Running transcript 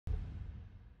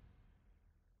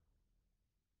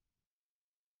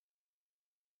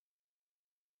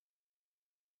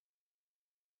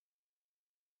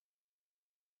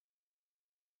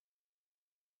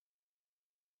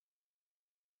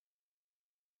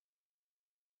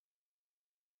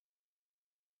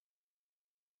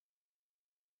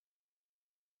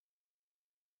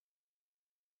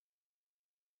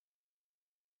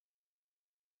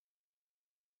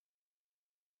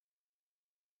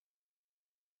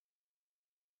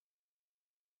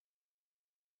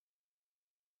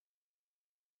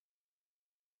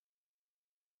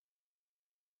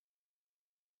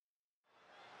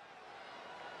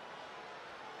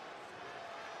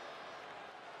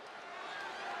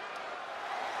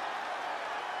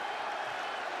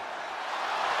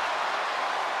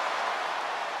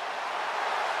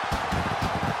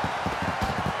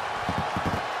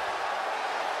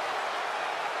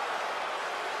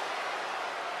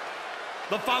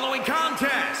The following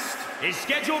contest is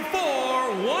scheduled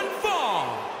for one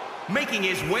fall. Making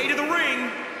his way to the ring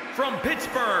from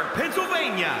Pittsburgh,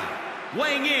 Pennsylvania,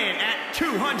 weighing in at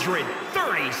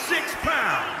 236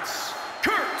 pounds,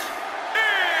 Kurt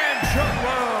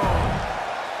Angelou.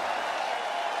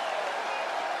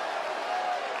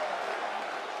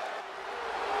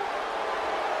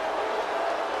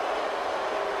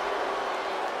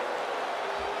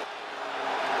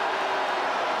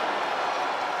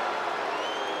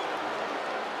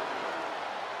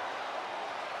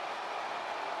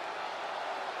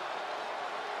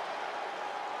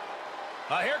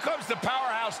 Here comes the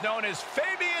powerhouse known as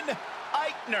Fabian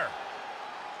Aichner.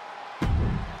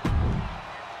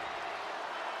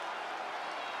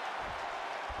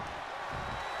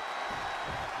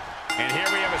 And here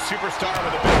we have a superstar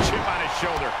with a big chip on his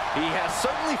shoulder. He has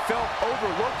certainly felt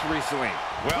overlooked recently.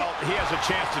 Well, he has a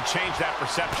chance to change that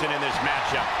perception in this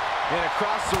matchup. And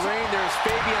across the ring, there's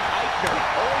Fabian Aichner,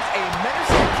 always a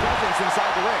menacing presence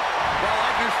inside the ring. While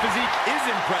Aichner's physique is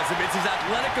impressive, it's his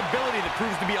athletic ability that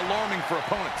proves to be alarming for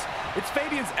opponents. It's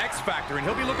Fabian's X factor, and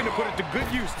he'll be looking to put it to good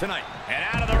use tonight. And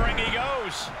out of the ring he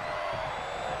goes.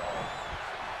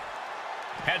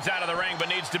 Heads out of the ring, but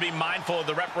needs to be mindful of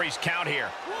the referee's count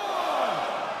here.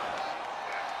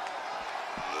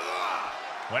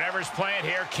 Whatever's playing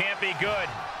here can't be good.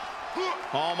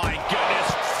 Oh my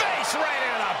goodness, face right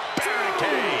into the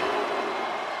barricade.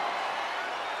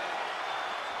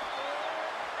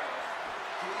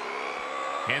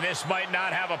 And this might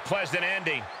not have a pleasant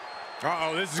ending.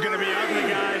 Uh-oh, this is going to be ugly,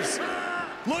 guys.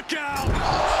 Look out!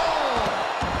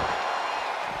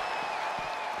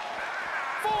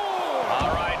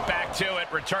 All right, back to it,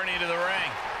 returning to the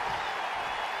ring.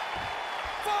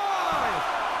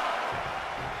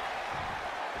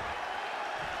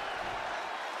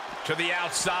 To the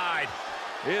outside.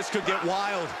 This could get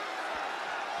wild.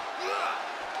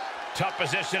 Tough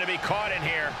position to be caught in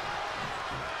here.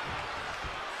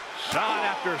 Shot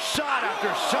after shot after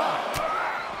shot.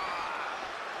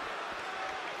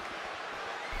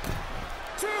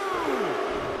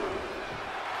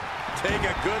 Take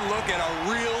a good look at a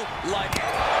real life.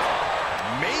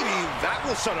 Maybe that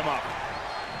will shut him up.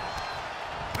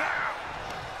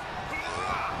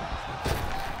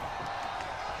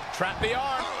 Trap the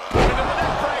arm. Into the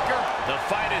neck breaker. The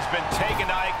fight has been taken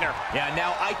to Aichner. Yeah,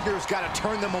 now Aichner's got to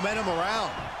turn the momentum around.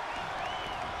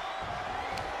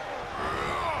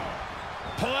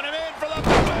 Pulling him in for the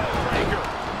breaker.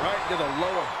 Right to the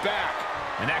lower back.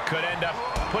 And that could end up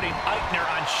putting Aichner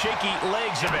on shaky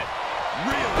legs a bit.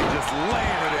 Really just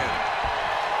laying it in.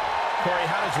 Corey,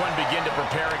 how does one begin to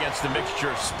prepare against the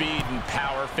mixture of speed and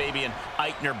power Fabian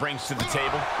Aichner brings to the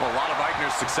table? Well, a lot of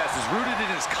Aichner's success is rooted in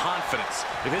his confidence.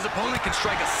 If his opponent can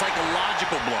strike a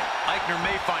psychological blow, Aichner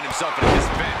may find himself at a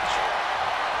disadvantage.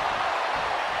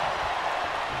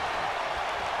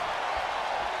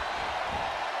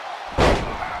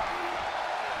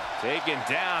 Taken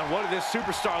down. What is this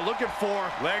superstar looking for?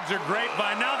 Legs are great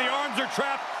by now. The arms are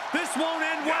trapped. This won't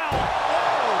end well.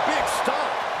 Oh, big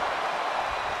stomp.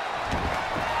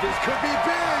 This could be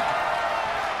big.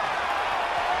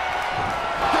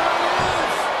 There it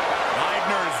is.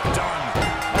 Aichner's done.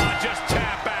 Oh, just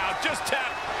tap out. Just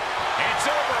tap. It's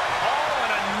over. All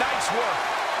in a nice work.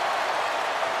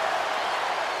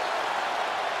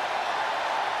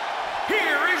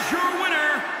 Here is your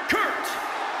winner, Kurt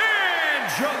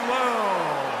Angelou.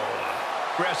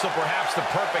 Wrestle perhaps the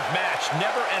perfect match.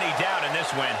 Never any doubt in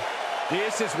this win.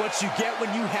 This is what you get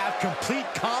when you have complete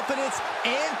confidence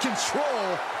and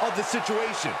control of the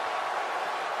situation.